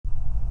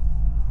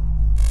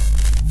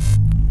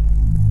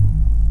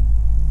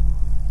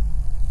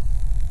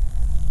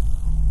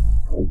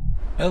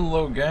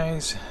Hello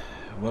guys,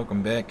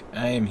 welcome back.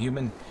 I am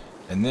Human,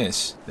 and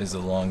this is The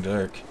Long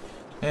Dark.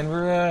 And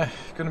we're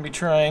going to be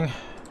trying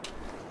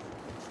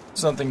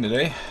something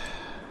today.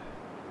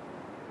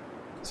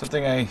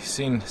 Something I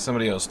seen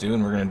somebody else do,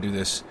 and we're going to do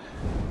this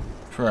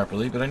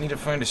properly. But I need to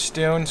find a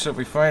stone, so if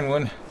we find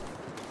one,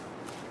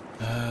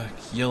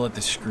 yell at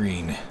the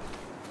screen.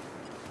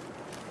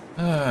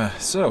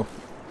 So,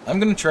 I'm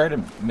going to try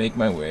to make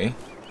my way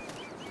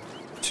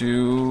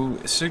to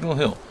Signal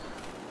Hill.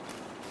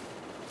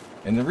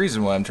 And the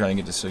reason why I'm trying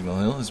to get to Signal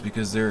Hill is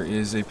because there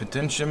is a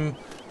potential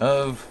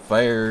of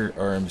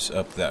firearms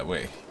up that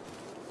way.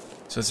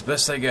 So it's the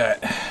best I got.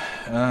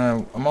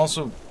 I'm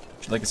also,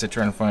 like I said,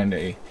 trying to find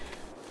a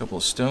couple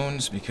of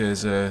stones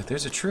because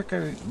there's a trick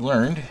I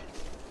learned.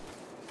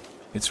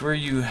 It's where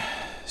you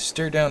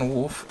stare down a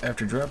wolf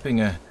after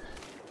dropping a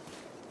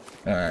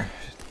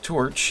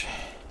torch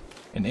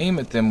and aim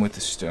at them with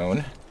the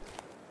stone,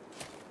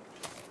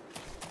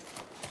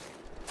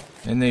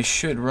 and they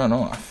should run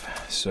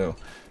off. So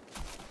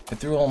I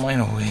threw all mine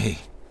away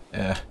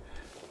at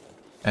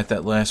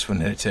that last one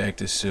that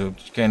attacked us, so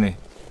kind of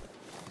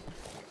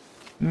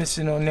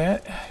missing on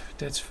that. But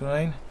that's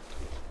fine.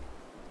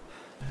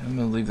 I'm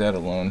going to leave that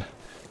alone.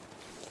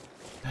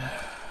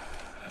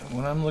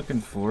 What I'm looking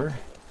for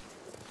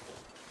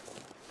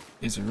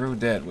is a road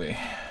that way.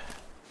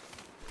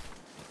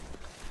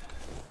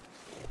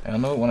 I'll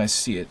know it when I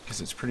see it, because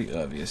it's pretty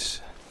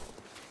obvious.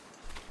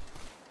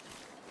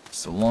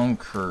 It's a long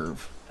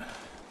curve.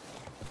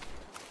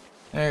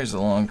 There's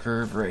a long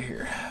curve right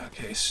here.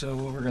 Okay, so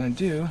what we're going to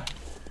do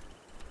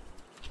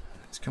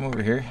is come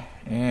over here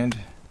and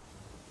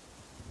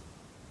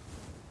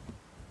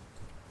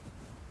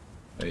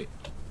wait.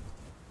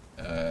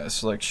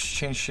 Select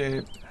change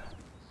shape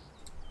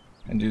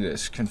and do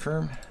this.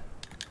 Confirm.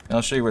 And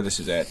I'll show you where this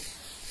is at.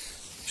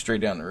 Straight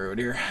down the road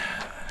here.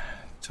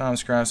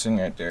 Tom's Crossing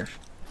right there.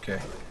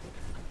 Okay.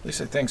 At least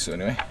I think so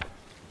anyway.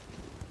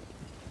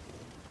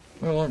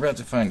 Well, we're about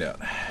to find out.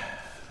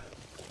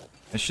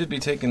 I should be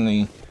taking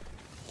the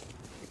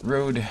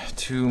road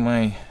to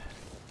my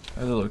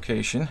other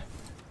location,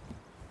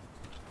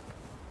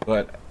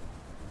 but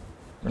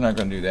we're not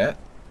going to do that.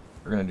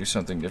 We're going to do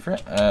something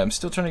different. I'm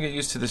still trying to get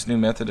used to this new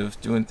method of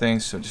doing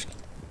things, so just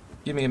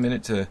give me a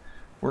minute to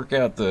work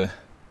out the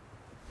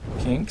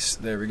kinks.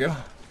 There we go.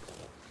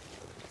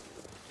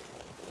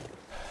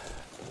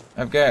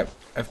 I've got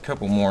a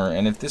couple more,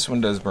 and if this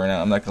one does burn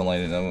out, I'm not going to light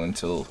another one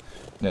until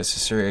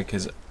necessary,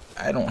 because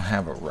I don't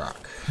have a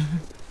rock.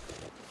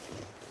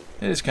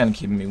 It is kind of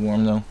keeping me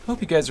warm, though.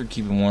 Hope you guys are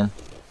keeping warm.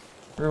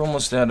 We're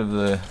almost out of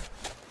the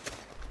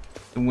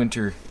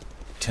winter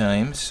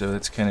time, so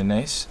that's kind of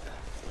nice.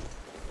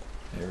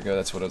 There we go,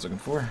 that's what I was looking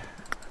for.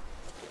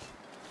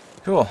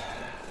 Cool.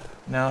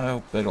 Now I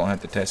hope I don't have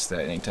to test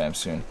that anytime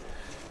soon.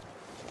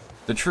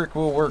 The trick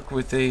will work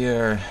with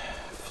a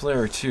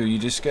flare, too. You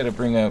just got to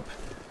bring up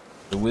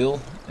the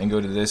wheel and go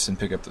to this and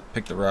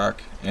pick the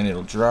rock, and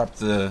it'll drop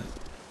the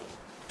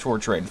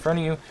torch right in front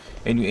of you,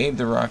 and you aim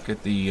the rock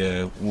at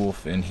the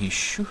wolf, and he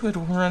should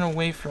run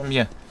away from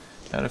you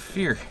out of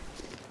fear.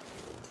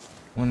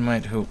 One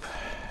might hope.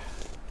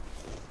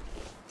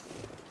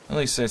 At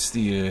least that's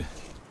the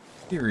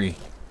theory.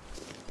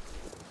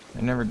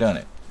 I've never done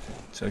it,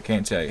 so I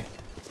can't tell you.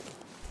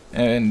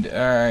 And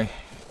the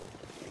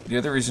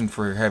other reason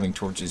for having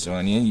torches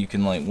on you, you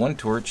can light one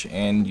torch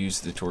and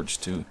use the torch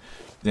to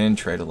then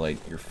try to light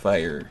your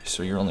fire,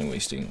 so you're only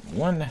wasting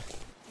one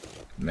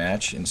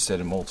match instead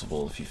of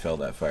multiple if you fell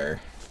that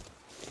fire.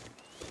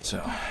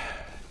 So,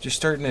 just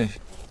starting to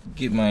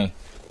get my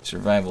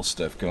survival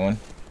stuff going.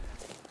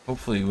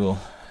 Hopefully we'll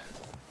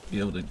be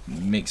able to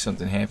make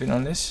something happen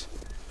on this.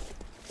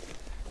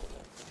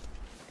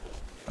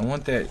 I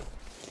want that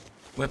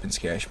weapons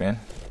cache, man.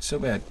 So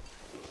bad.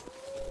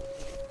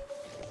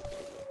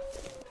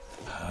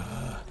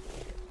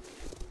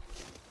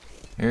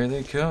 Here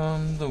they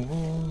come, the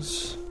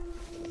wolves.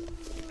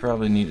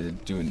 Probably need to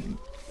do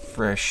a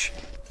fresh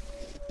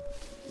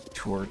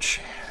torch,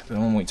 but I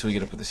won't wait till we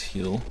get up with this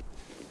hill.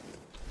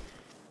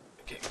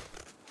 Okay,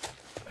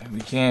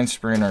 we can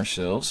sprint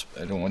ourselves.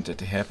 I don't want that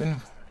to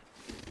happen.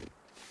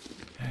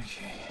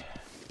 Okay,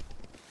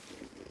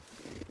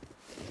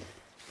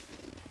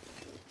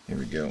 here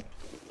we go.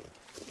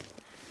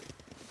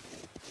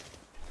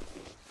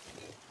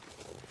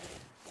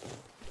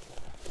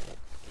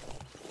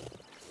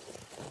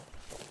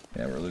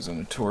 Yeah, we're losing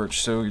the torch,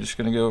 so we're just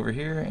gonna go over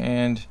here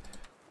and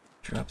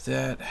drop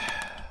that.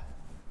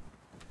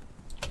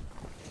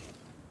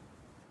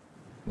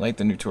 Light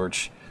the new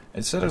torch. I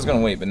said I was going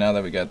to wait, but now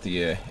that we got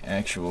the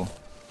actual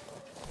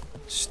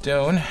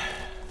stone,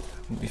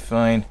 we'll be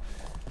fine.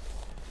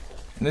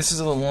 And this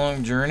is a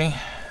long journey.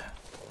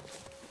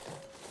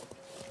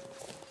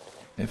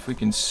 If we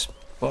can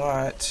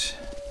spot...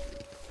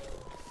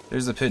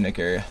 There's the picnic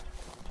area.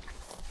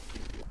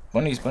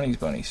 Bunnies, bunnies,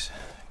 bunnies.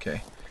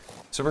 Okay.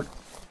 So we're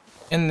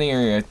in the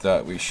area I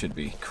thought we should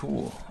be.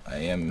 Cool. I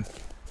am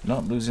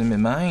not losing my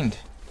mind.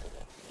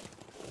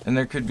 And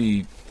there could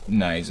be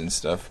knives and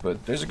stuff,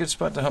 but there's a good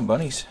spot to hunt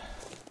bunnies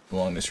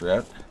along this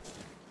route.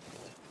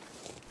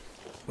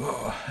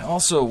 Oh,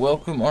 also,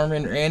 welcome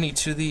Armin or Annie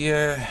to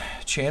the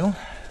channel.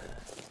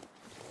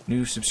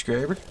 New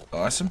subscriber.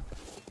 Awesome.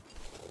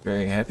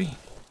 Very happy.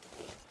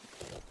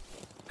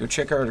 Go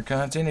check out our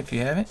content if you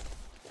haven't.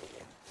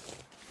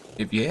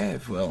 If you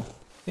have, well,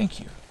 thank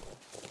you.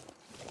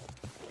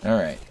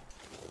 Alright.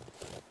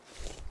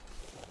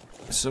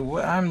 So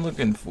what I'm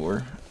looking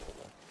for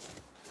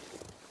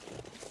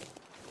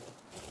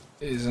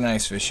is an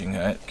ice fishing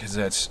hut, because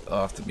that's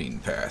off the beaten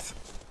path.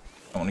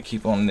 I want to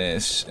keep on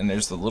this, and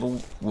there's the little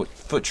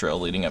foot trail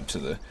leading up to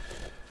the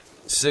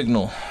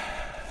Signal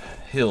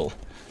Hill.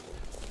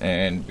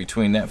 And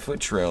between that foot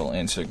trail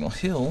and Signal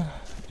Hill,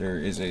 there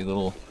is a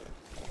little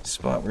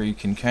spot where you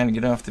can kind of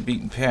get off the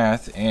beaten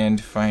path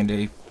and find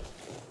a,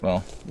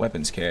 well,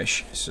 weapons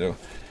cache. So,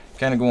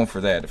 kind of going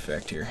for that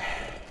effect here.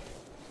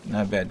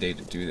 Not a bad day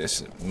to do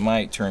this. It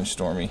might turn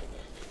stormy.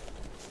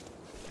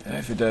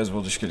 If it does,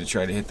 we'll just get to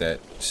try to hit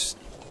that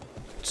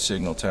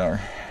signal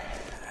tower.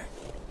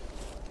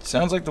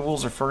 Sounds like the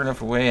wolves are far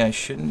enough away I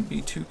shouldn't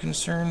be too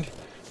concerned.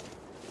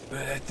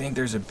 But I think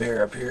there's a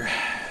bear up here.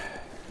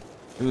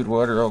 Food,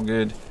 water, all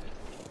good.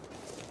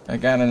 I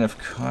got enough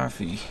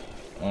coffee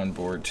on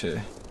board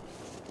to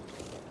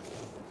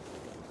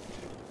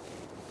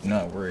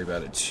not worry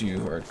about it too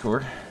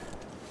hardcore.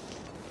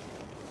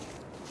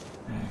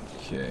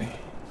 Okay.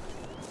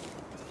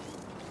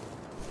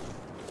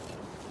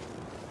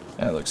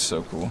 That looks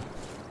so cool.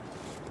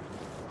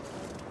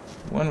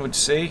 One would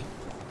say,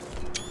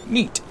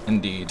 neat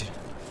indeed.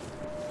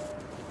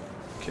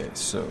 Okay,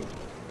 so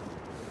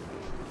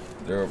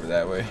they're over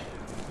that way,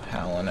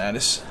 howling at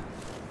us.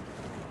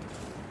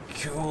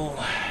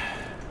 Cool.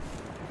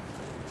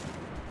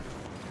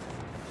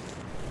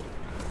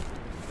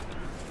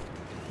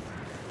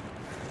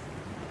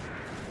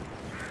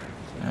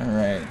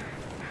 Alright.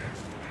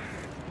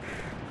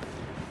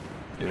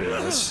 Get rid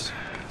of this.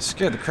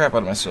 Scared the crap out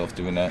of myself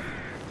doing that.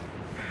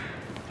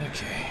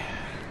 Okay.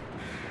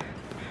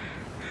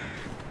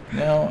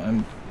 Now,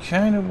 I'm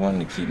kind of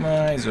wanting to keep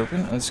my eyes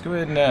open. Let's go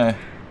ahead and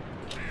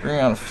bring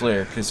out a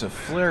flare, because a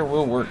flare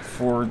will work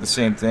for the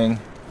same thing.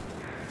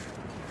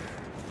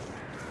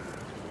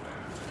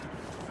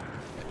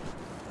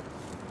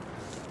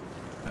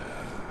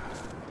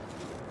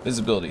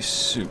 Visibility's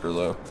super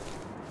low,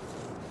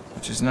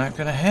 which is not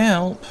going to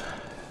help.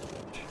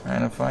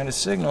 Trying to find a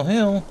signal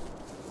hill.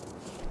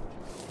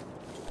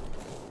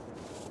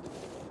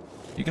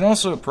 You can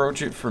also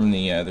approach it from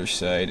the other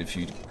side if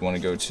you want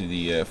to go to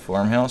the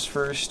farmhouse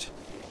first.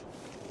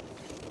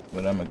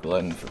 But I'm a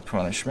glutton for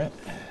punishment.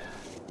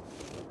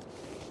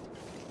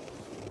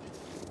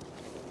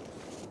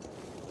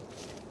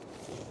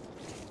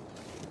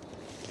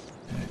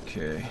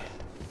 Okay.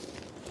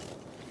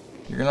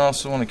 You're going to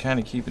also want to kind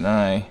of keep an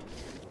eye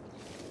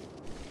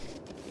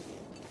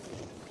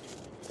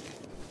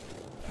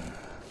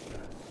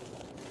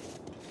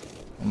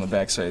on the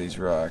backside of these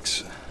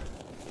rocks.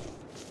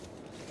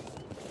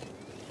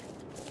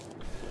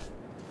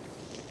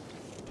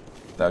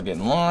 Without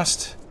getting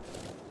lost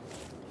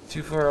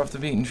too far off the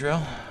beaten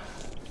trail.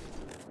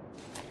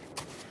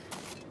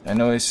 I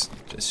know I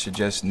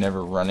suggest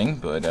never running,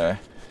 but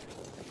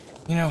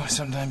you know,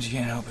 sometimes you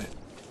can't help it.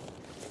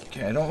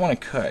 Okay, I don't want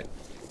to cut.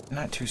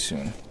 Not too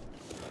soon.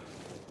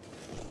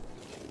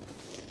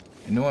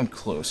 I know I'm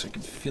close. I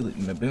can feel it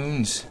in my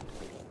bones.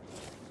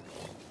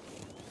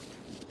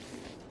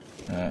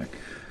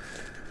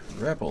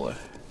 Crapola.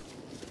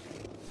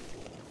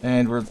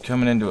 And we're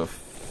coming into a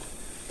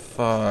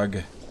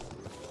fog.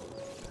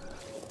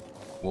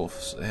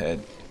 Wolf's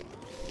ahead.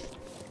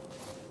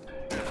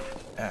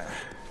 Ah.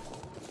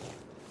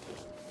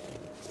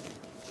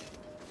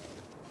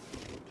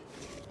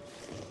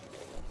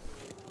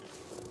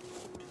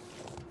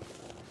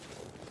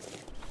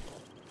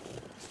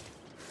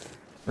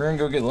 We're gonna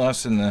go get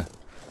lost in the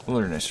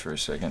wilderness for a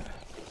second.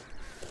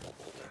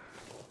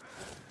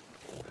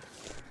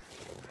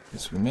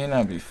 Because we may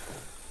not be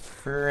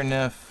far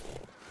enough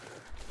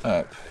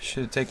up.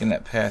 Should have taken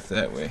that path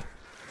that way,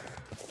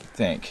 I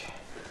think.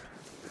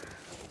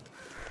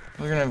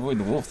 We're gonna avoid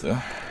the wolf, though.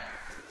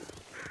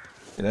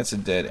 Yeah, that's a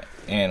dead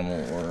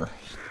animal or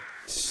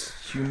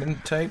human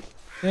type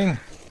thing.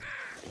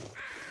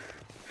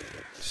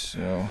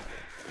 So,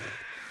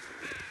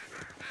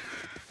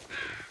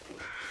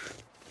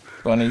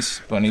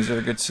 bunnies are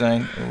a good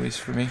sign, always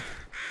for me.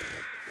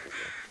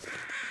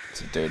 It's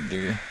a dead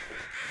deer.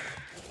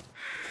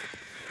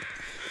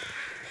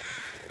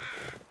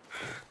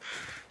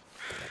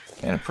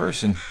 And a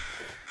person.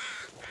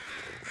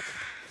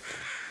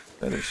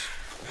 Feathers.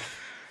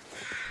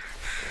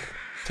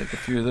 Take a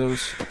few of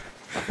those.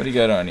 What do you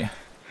got on you?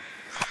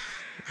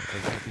 I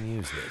think I can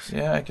use this.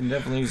 Yeah, I can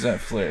definitely use that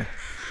flare.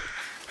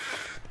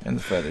 And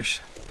the feathers.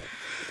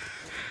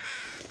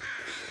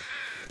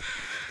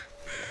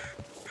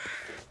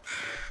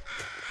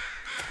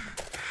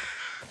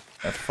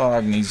 That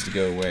fog needs to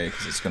go away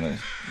because it's going to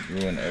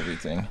ruin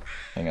everything.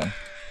 Hang on.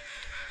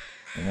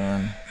 Hang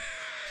on.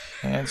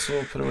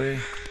 Cancel, put away.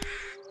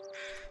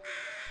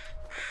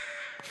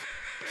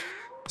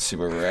 Let's see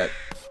where we're at.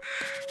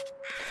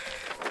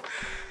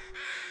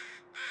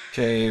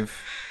 Cave.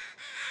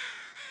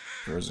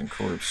 Frozen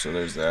corpse, so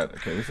there's that.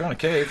 Okay, we found a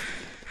cave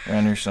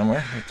around here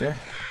somewhere, right there.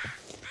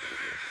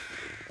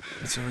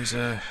 It's always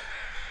a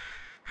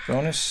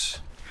bonus.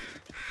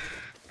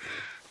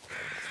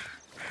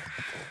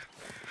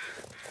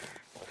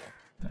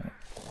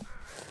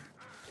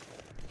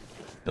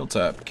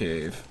 Hilltop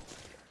cave.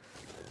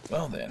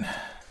 Well then.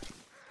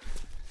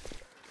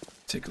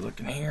 Take a look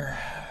in here.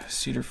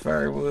 Cedar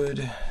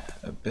firewood,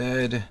 a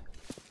bed.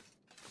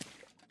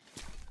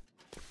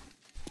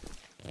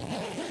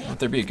 Let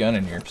there be a gun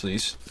in here,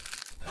 please.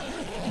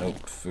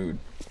 Nope, food.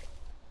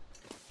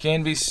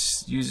 Can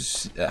use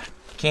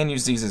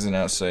these as an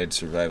outside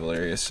survival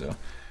area, so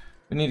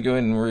we need to go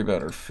ahead and worry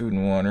about our food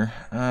and water.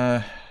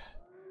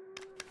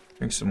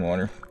 Drink some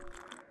water.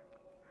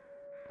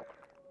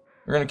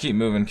 We're gonna keep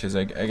moving because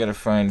I gotta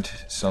find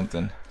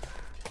something.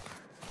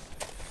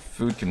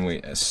 Food can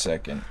wait a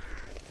second.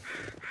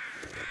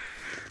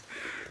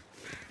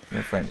 I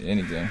gotta find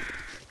anything.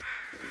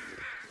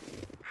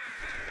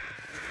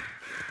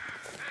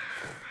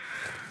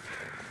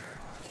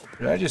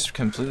 Did I just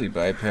completely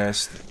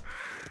bypass?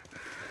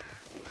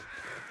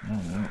 I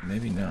don't know,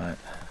 maybe not.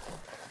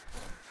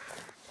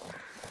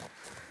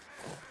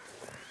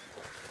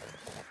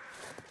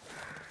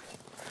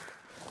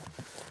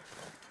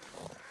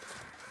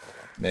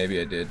 Maybe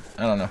I did.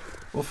 I don't know.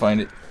 We'll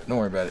find it. Don't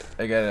worry about it.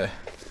 I got a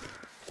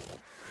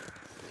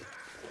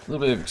little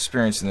bit of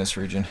experience in this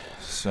region,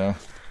 so.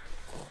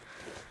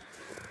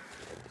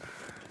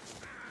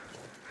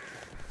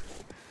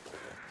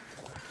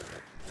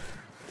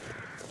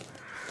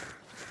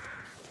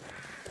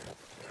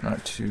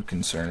 Not too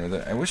concerned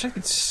with it. I wish I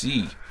could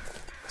see.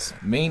 The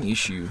main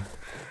issue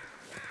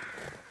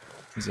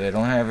is that I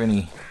don't have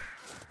any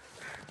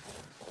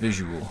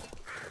visual.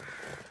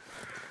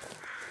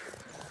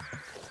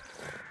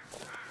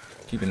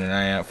 Keeping an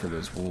eye out for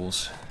those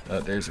wolves.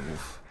 There's a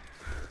wolf.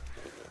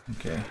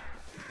 Okay.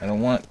 I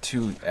don't want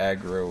to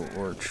aggro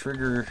or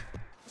trigger.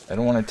 I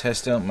don't want to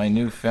test out my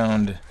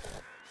newfound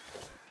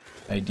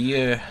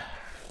idea.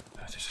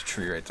 Oh, there's a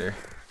tree right there.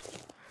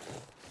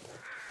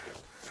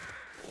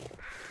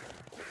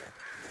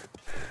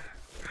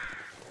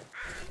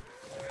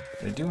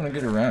 I do want to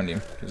get around him,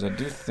 because I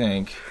do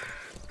think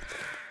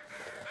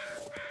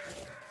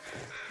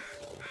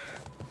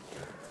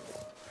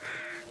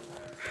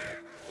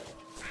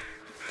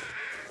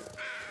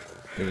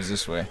it was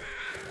this way.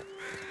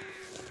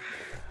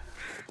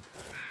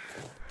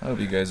 I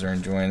hope you guys are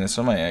enjoying this.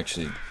 I'm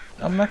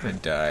not going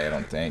to die, I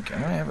don't think.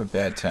 I'm going to have a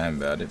bad time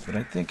about it, but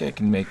I think I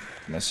can make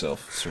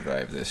myself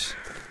survive this.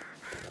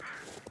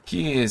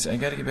 Key is, I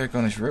got to get back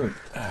on this road.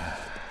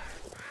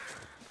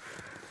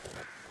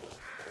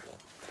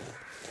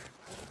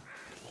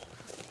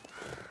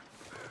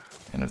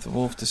 And if the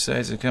wolf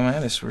decides to come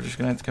at us, we're just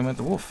going to have to come at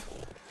the wolf.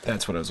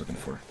 That's what I was looking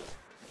for.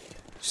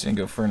 Just didn't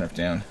go far enough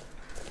down.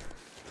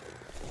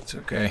 It's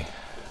okay.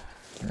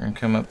 We're going to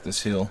come up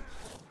this hill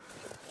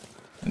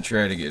and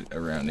try to get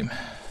around him.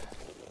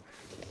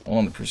 All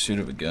in the pursuit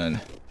of a gun.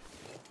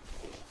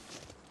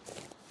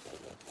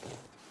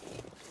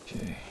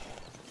 Okay.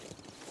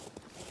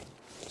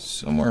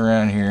 Somewhere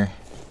around here.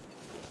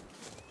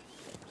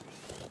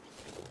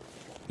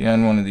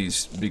 Behind one of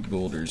these big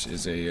boulders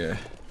is a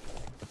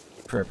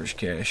prepper's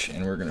cache,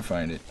 and we're gonna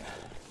find it.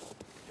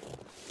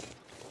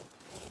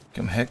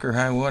 Come heck or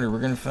high water, we're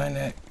gonna find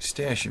that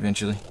stash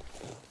eventually.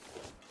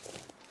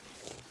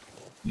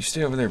 You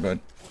stay over there, bud.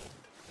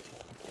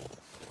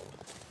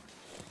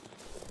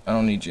 I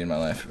don't need you in my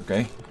life,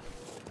 okay?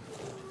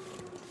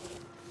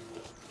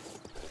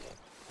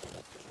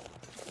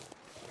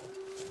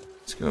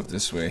 Let's go up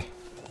this way.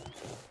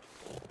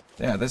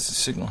 Yeah, that's the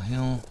signal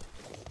hill.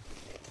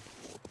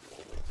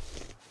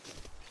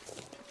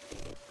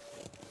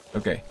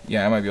 Okay,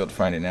 yeah, I might be able to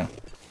find it now.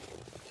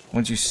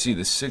 Once you see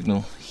the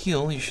signal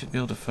hill, you should be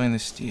able to find the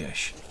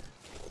stash.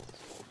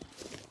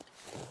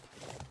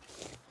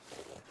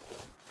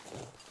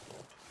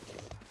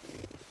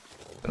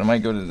 But I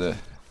might go to the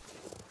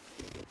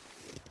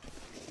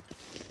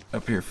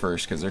up here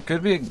first, because there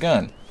could be a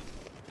gun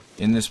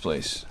in this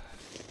place.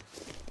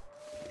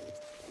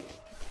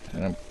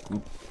 And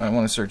I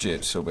want to search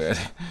it so bad.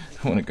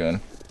 I want a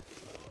gun.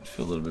 I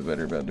feel a little bit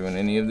better about doing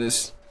any of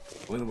this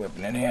with a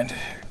weapon in hand.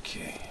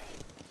 Okay.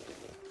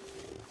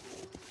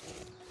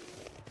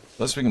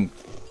 Plus we can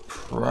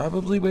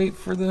probably wait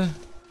for the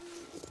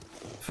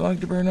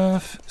fog to burn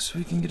off so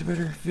we can get a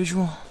better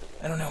visual.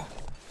 I don't know.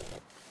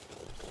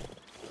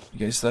 You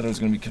guys thought I was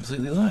going to be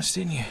completely lost,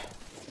 didn't you?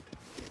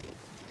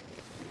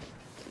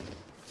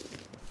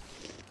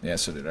 Yeah,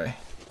 so did I.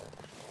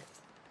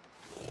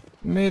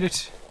 Made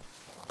it.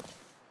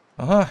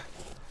 Uh-huh.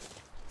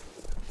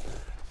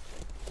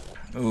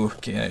 Ooh,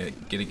 can I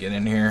get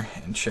in here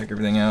and check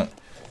everything out?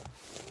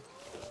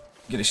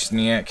 Get a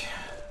snack.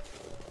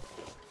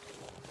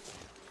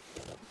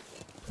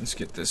 Let's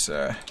get this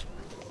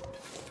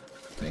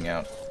thing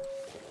out.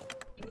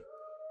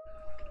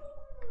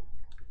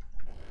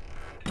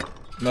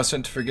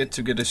 Mustn't forget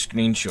to get a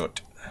screenshot.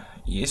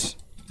 Yes,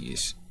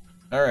 yes.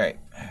 Alright.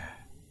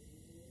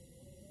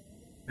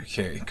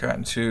 Okay,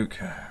 cotton toque.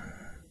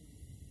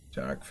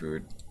 Dog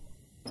food.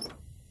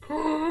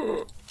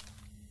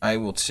 I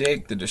will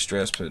take the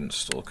distress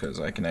pistol because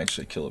I can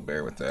actually kill a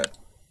bear with that.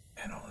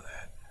 And all of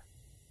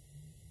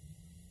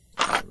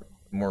that.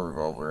 More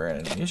revolver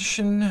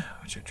ammunition,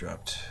 which I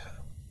dropped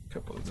a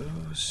couple of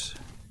those.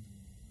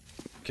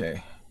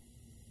 Okay.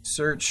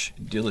 Search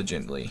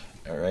diligently.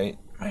 Alright.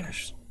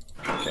 Miners.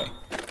 Okay.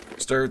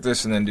 Start with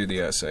this and then do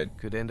the outside.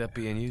 Could end up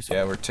being useful.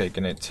 Yeah, we're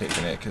taking it,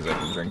 because I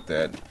can drink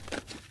that.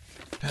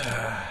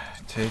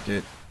 Take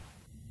it.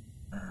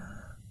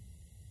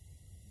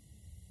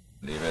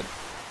 Leave it.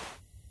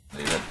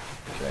 Leave it.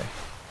 Okay.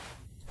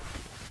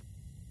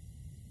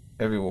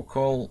 Heavy will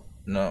coal,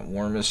 not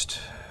warmest.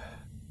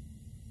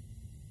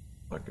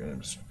 Look,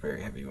 it's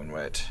very heavy when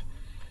wet.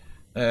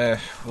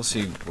 We'll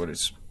see what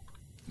it's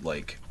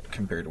like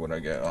compared to what I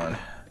got on.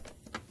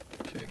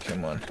 Okay,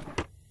 come on.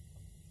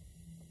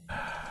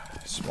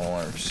 Small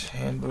Arms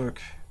Handbook.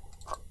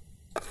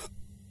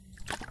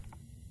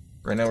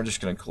 Right now we're just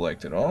going to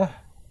collect it all.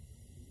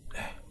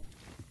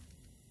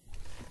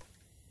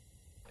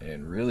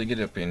 And really get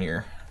up in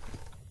here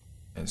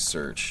and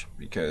search,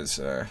 because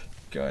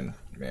gun,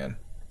 man.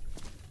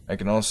 I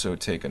can also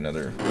take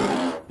another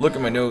look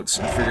at my notes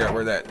and figure out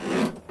where that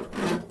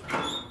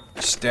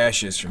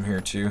stash is from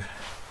here too.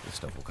 This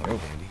stuff will come in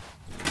handy.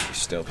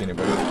 Stale peanut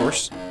butter, of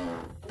course.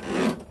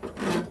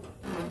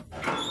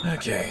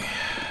 Okay.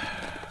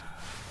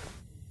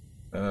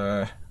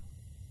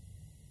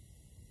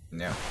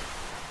 Now.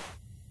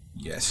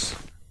 Yes.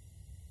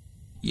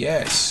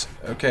 Yes.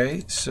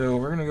 Okay, so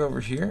we're gonna go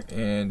over here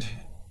and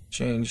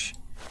change.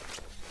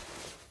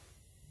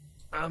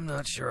 I'm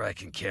not sure I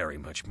can carry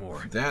much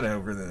more. That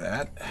over to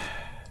that.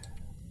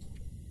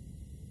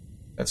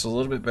 That's a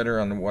little bit better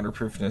on the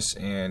waterproofness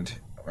and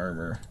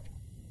armor.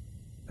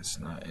 That's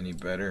not any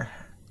better.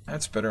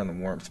 That's better on the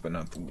warmth, but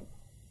not the.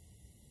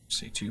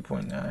 Say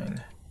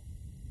 2.9.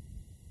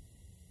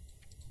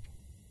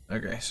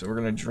 Okay, so we're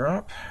gonna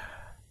drop.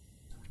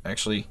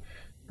 Actually,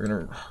 we're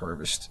gonna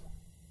harvest.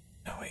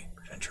 No, wait,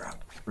 we're gonna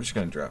drop. We're just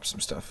gonna drop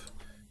some stuff.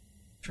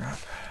 Drop.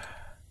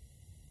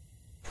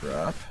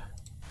 Drop.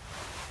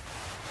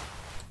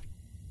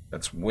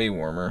 That's way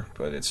warmer,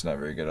 but it's not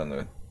very good on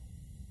the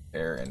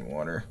air and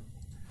water.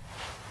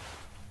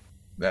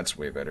 That's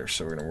way better,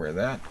 so we're gonna wear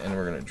that, and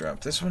we're gonna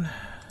drop this one.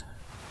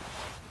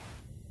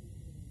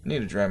 I need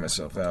to dry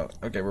myself out.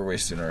 Okay, we're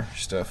wasting our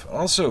stuff.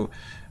 Also,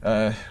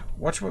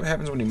 watch what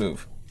happens when you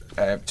move.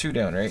 I have 2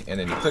 down, right? And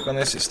then you click on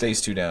this, it stays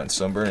 2 down.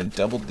 So I'm burning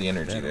double the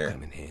energy there.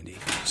 Come in handy.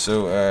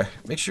 So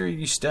make sure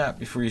you stop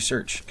before you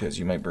search, because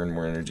you might burn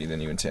more energy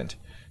than you intend.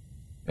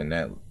 And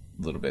that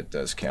little bit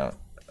does count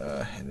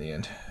in the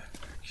end.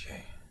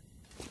 Okay.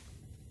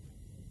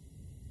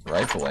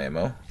 Rifle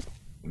ammo.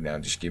 Now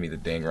just give me the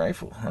dang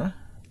rifle, huh?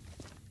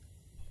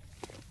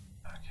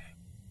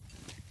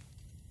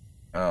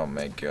 Oh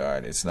my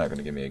god, it's not going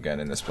to give me a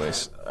gun in this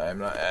place. I'm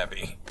not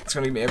happy. It's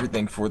going to give me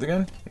everything for the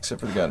gun, except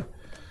for the gun.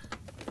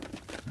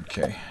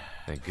 Okay.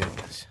 Thank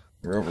goodness.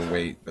 We're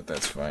overweight, but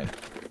that's fine.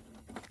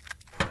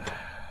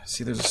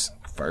 See, there's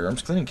a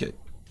firearms cleaning kit.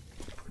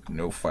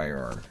 No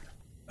firearm.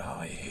 Oh,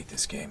 I hate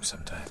this game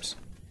sometimes.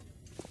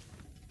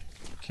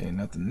 Okay,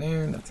 nothing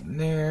there, nothing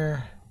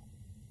there.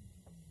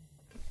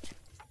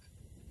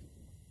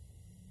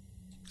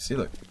 See,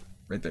 look.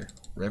 Right there.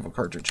 Rifle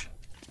cartridge.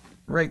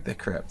 Right the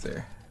crap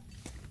there.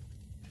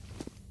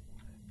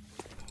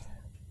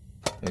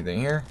 Anything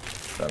here?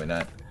 Probably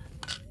not.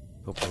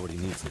 Hope nobody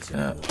needs this.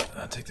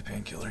 I'll take the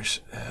painkillers.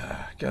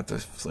 Got the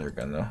flare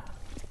gun though.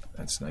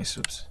 That's nice.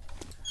 Oops.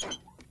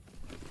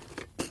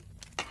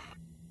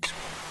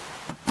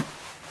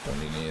 Don't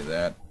need any of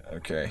that.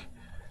 Okay.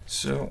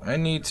 So I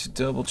need to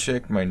double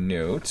check my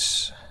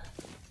notes.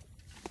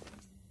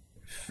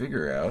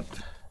 Figure out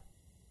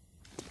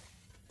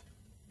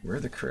where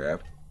the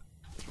crap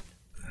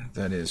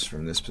that is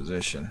from this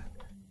position.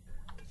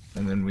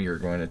 And then we are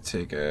going to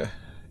take a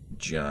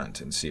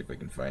jaunt and see if we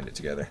can find it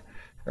together.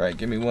 Alright,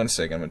 give me 1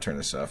 second. I'm going to turn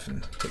this off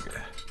and take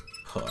a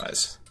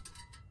pause.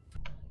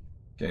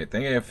 Okay, I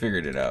think I have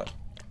figured it out.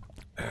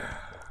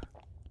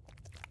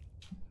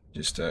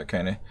 Just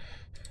kind of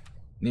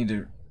need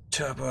to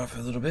top off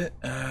a little bit.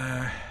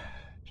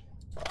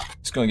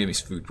 It's going to give me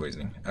food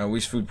poisoning. We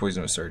food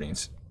poison with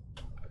sardines.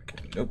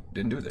 Okay, nope,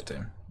 didn't do it that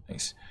time.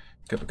 Nice.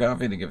 Cup of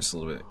coffee to give us a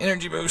little bit of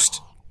energy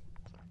boost.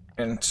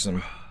 And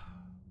some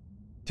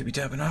tippy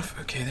topping off.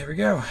 Okay, there we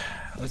go.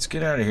 Let's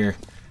get out of here.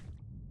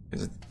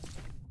 We're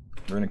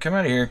going to come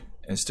out of here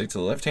and stick to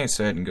the left hand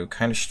side and go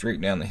kind of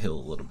straight down the hill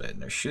a little bit.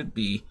 And there should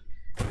be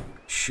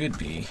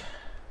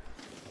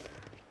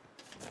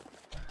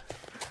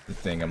the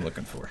thing I'm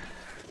looking for.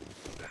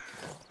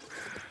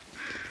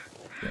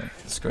 Okay,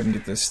 let's go ahead and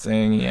get this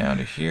thing out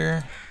of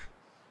here.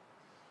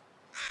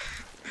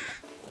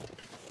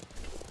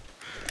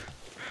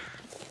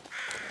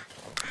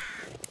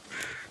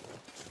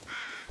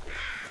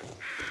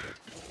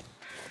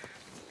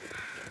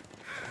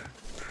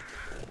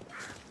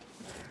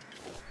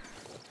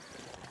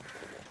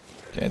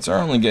 Okay, it's our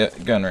only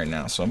gun right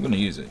now, so I'm going to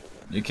use it.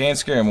 You can't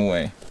scare him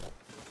away.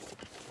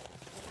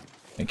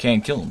 And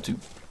can kill them too.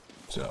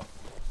 So,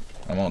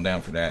 I'm all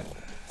down for that.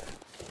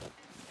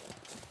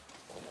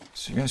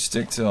 So you're going to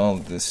stick to all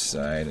this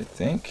side, I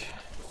think.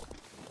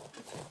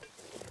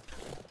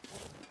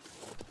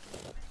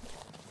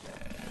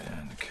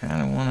 And I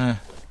kind of want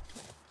to...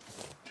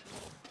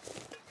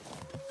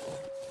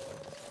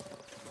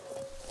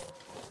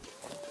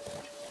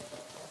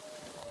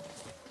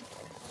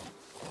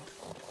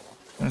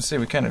 I'm going to say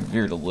we kind of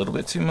veered a little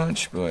bit too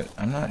much, but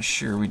I'm not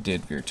sure we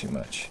did veer too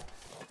much.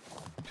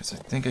 Because I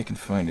think I can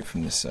find it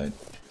from this side.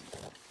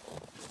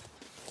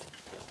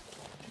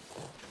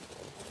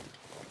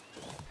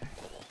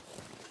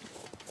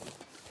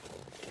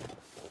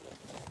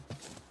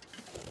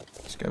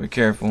 Just gotta be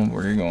careful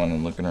where you're going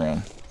and looking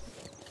around.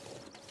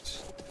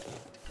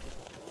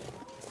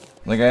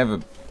 Like, I have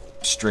a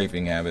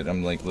strafing habit.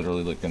 I'm like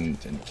literally looking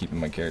and keeping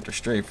my character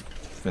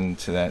strafing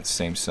to that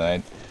same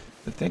side.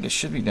 I think it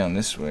should be down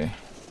this way.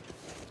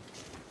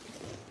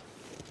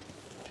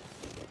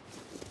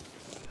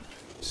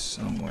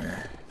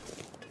 Somewhere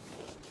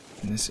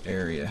in this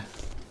area.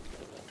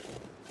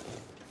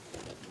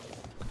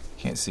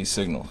 Can't see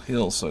Signal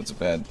Hill, so it's a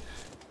bad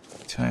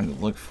time to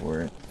look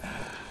for it. I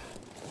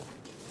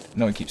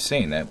know I keep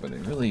saying that, but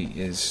it really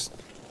is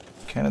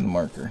kind of the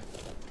marker.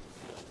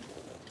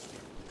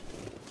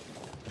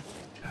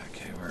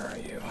 Okay, where are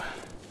you?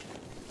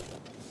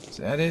 Is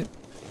that it?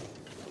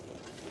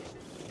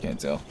 Can't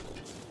tell.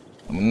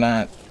 I'm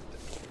not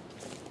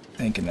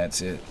thinking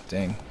that's it.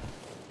 Dang.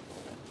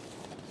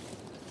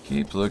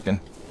 Keep looking.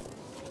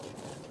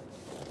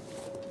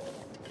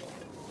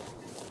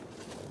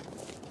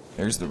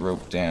 There's the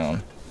rope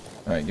down.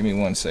 Alright, give me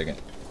 1 second.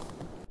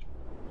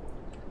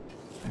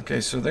 Okay,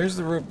 so there's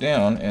the rope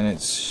down, and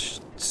it's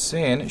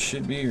saying it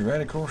should be right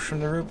across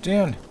from the rope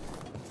down.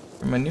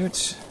 From my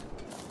notes.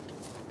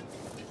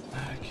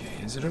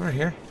 Okay, is it over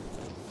here?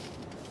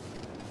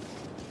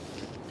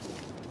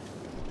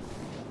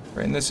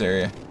 Right in this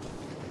area.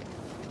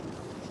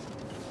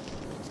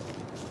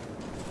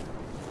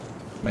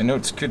 My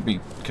notes could be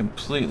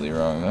completely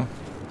wrong, though.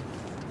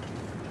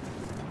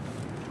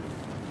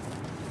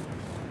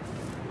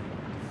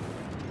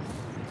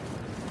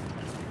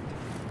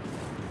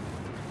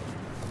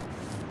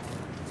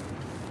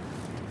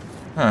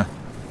 Huh.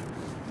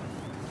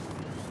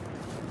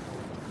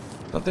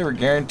 Thought they were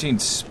guaranteed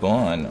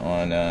spawn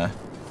on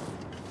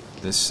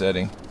this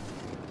setting.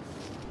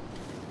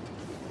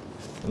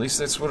 At least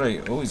that's what I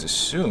always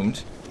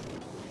assumed.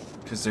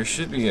 Because there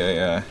should be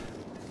a...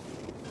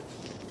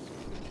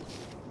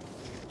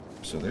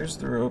 So there's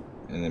the rope,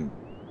 and then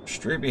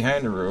straight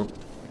behind the rope,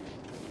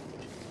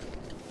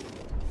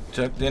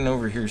 tucked in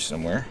over here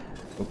somewhere.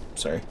 Oh,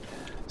 sorry.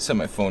 Set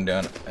my phone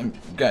down.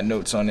 I've got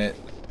notes on it.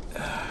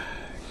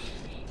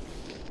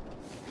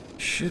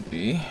 Should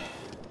be.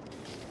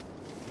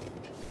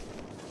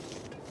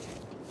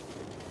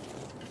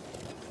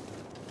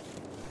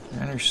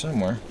 Around here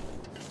somewhere.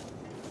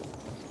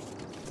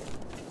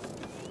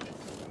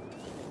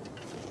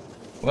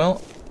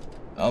 Well,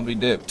 I'll be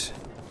dipped.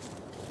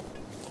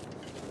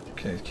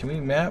 Okay, can we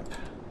map?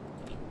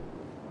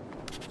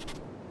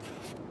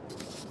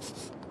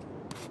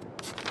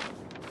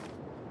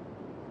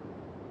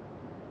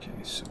 Okay,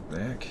 so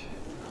back.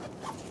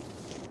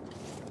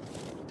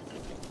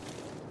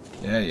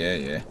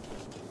 Yeah.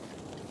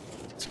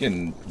 It's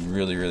getting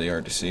really, really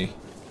hard to see.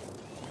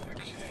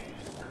 Okay.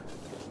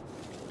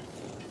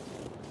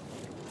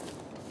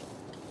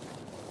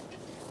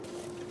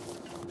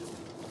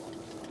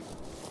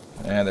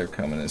 Ah, they're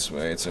coming this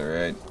way. It's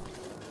alright.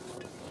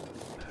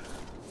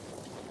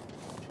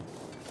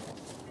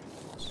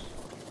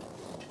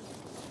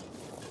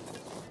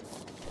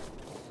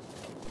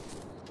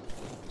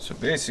 So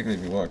basically,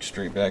 if you walk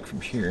straight back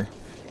from here,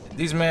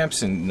 these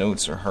maps and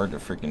notes are hard to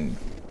freaking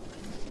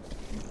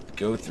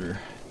go through.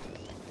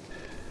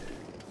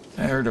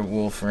 I heard a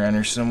wolf around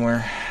here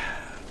somewhere.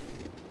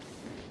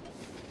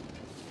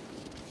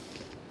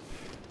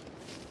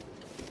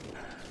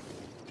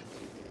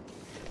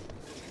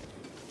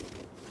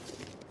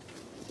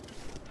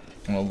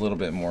 I'm a little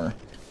bit more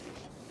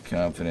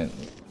confident,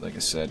 like I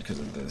said, because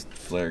of the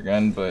flare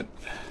gun, but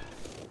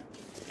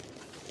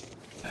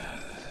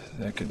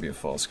that could be a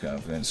false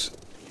confidence.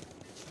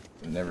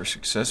 I've never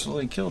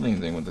successfully killed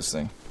anything with this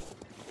thing.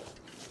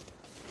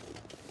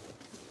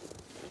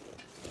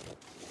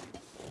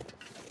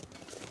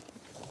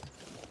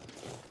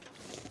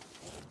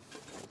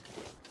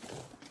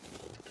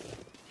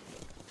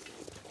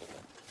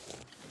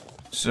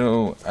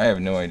 So, I have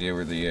no idea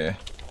where the,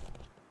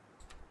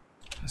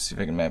 let's see if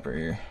I can map right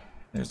here.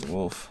 There's the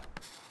wolf.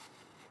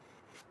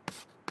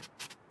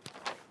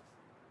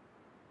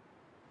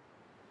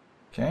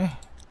 Okay.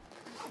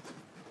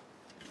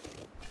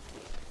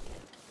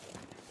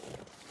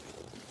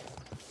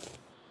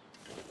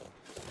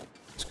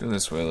 Let's go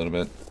this way a little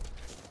bit.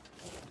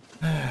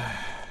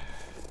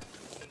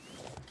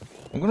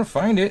 I'm gonna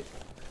find it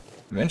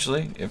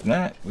eventually. If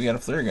not, we got a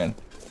flare gun.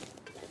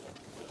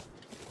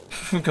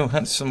 Go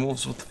hunt some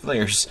wolves with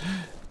flares.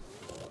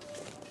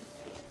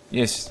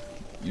 Yes,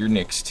 you're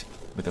next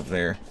with a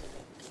flare.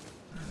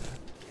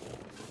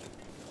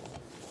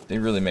 They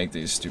really make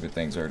these stupid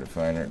things hard to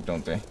find,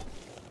 don't they?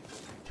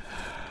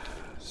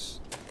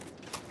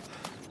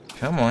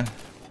 Come on.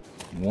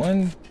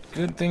 One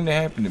good thing to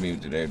happen to me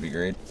today would be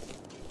great.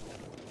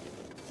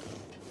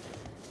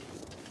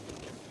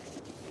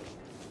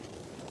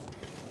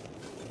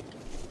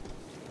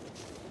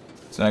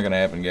 It's not gonna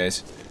happen,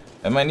 guys.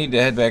 I might need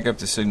to head back up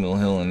to Signal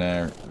Hill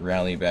and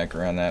rally back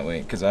around that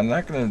way, because I'm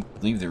not gonna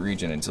leave the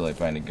region until I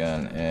find a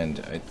gun, and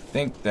I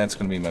think that's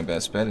gonna be my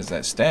best bet, is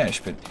that stash.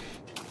 But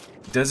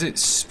does it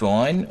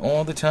spawn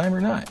all the time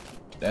or not?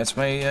 That's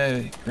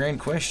my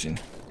grand question.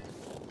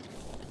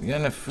 We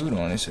got enough food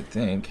on us, I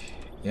think.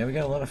 Yeah, we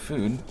got a lot of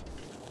food.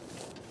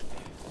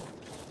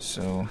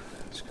 So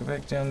let's go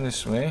back down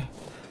this way.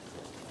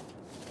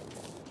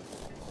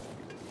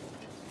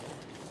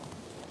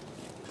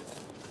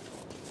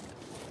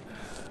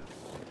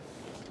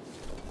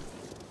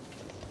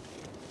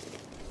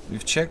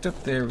 We've checked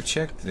up there, we've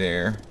checked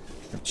there,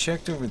 we've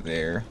checked over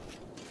there.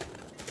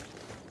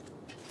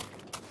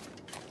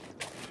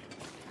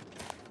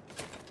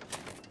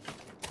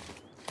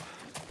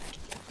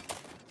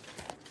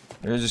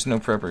 There's just no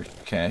prepper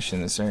cache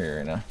in this area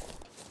right now.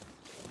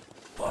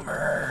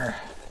 Bummer.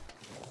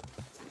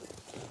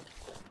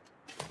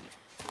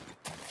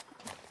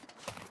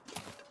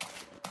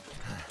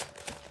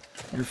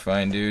 You're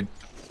fine, dude.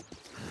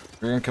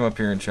 We're gonna come up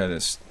here and try to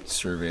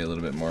survey a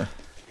little bit more.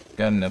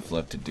 Got enough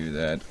left to do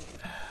that.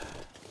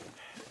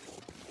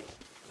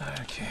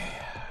 Okay.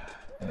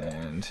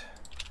 And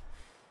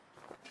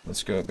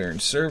let's go up there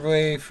and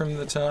survey from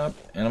the top.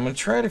 And I'm gonna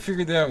try to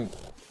figure out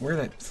where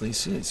that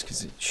place is,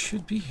 because it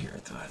should be here, I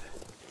thought.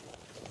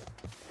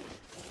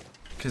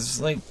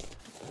 Because, like,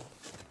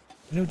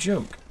 no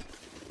joke.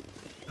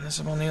 Unless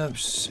I'm on the other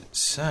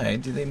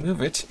side, did they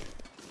move it?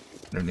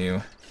 I don't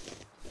know.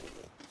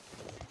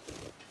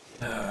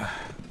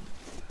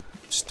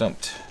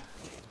 Stumped.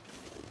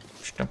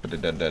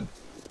 Stumped-a-dud-dud.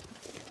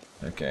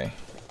 Okay.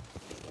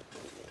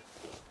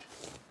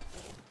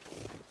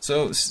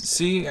 So,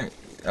 see,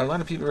 a lot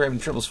of people are having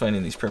troubles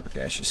finding these prepper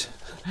caches.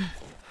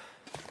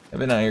 I've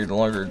been out here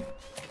longer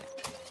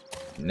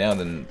now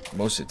than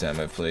most of the time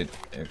I've played.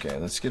 Okay,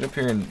 let's get up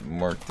here and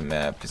mark the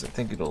map, because I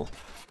think it'll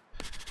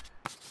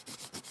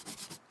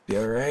be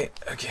alright.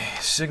 Okay,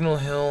 Signal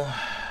Hill.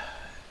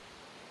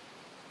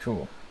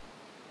 Cool.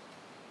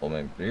 Hold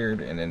my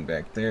beard, and then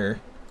back there.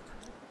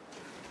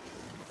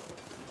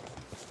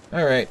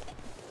 Alright.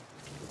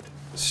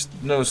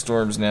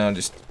 Snowstorms now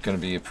just gonna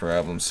be a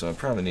problem, so I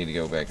probably need to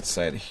go back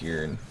inside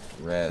here and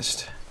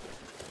rest.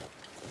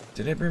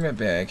 Did I bring my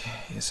bag?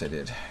 Yes, I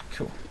did.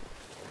 Cool.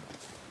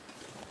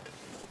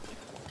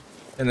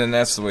 And then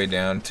that's the way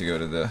down to go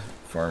to the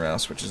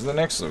farmhouse, which is the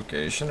next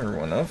location, or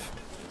one of.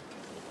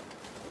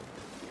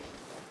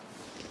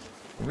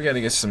 We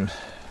gotta get some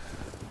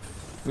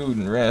food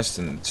and rest,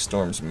 and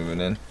storm's moving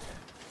in.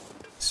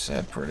 The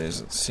sad part is,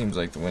 it seems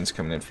like the wind's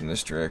coming in from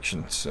this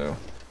direction, so...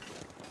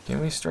 Can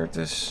we start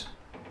this?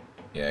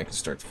 Yeah, I can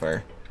start the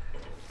fire.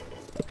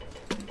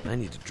 I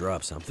need to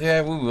drop something.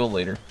 Yeah, we will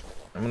later.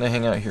 I'm gonna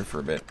hang out here for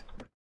a bit.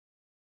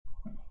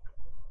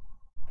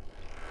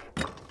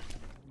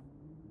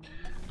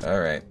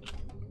 Alright.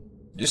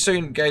 Just so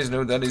you guys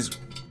know, that is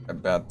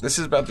about... This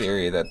is about the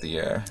area that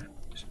the,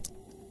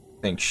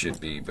 thing should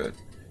be, but...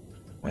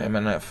 Why am I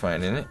not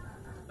finding it?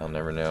 I'll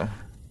never know.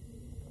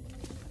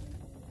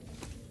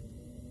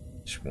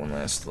 Just one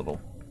last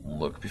little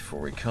look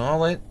before we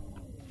call it.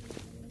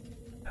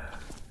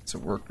 It's a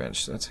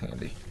workbench, so that's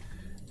handy.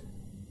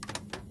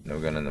 No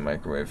gun in the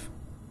microwave.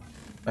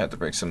 I have to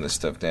break some of this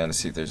stuff down to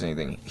see if there's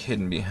anything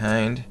hidden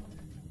behind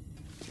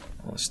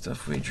all the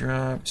stuff we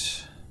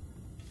dropped.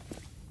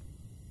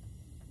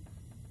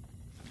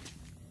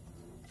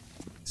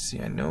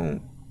 See, I know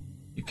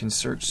you can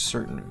search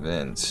certain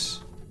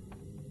vents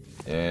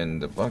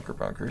and the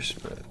bunkers,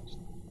 but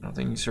I don't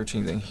think you can search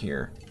anything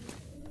here.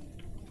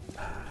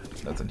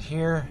 Nothing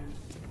here.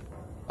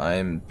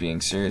 I'm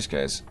being serious,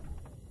 guys.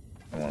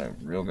 I want a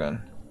real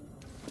gun.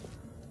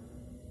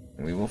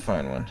 We will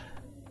find one.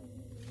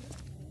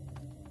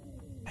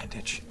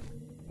 Bandage.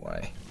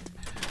 Why?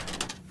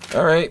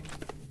 Alright.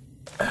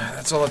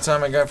 That's all the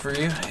time I got for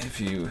you.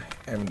 If you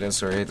haven't done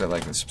so, hit that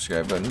like and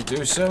subscribe button.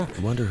 Do so. I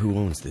wonder who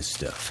owns this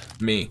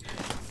stuff. Me.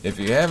 If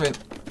you haven't...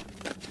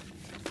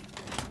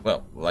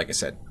 Well, like I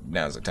said,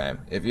 now's the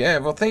time. If you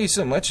have, well, thank you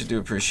so much. I do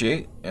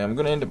appreciate. I'm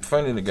going to end up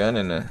finding a gun,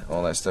 and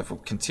all that stuff will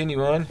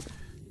continue on.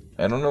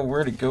 I don't know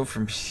where to go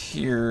from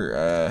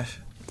here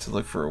to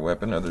look for a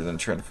weapon other than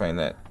try to find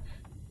that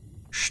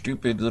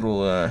stupid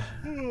little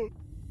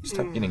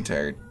stop getting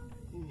tired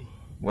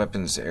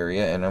weapons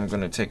area, and I'm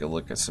going to take a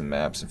look at some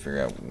maps and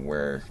figure out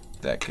where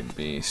that could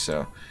be.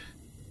 So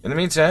in the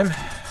meantime,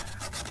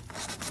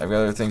 I've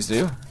got other things to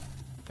do.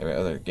 I've got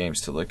other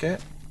games to look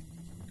at,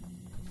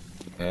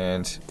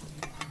 and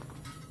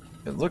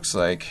it looks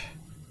like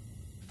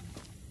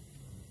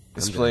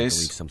this place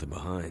leave something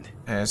behind.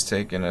 has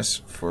taken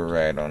us for a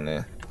ride on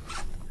the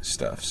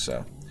stuff.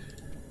 So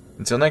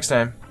until next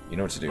time, you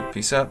know what to do.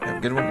 Peace out, have a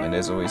good one, and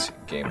as always,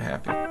 game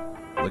happy.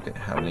 Look at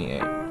how many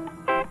aim.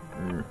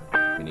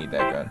 We need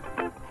that gun.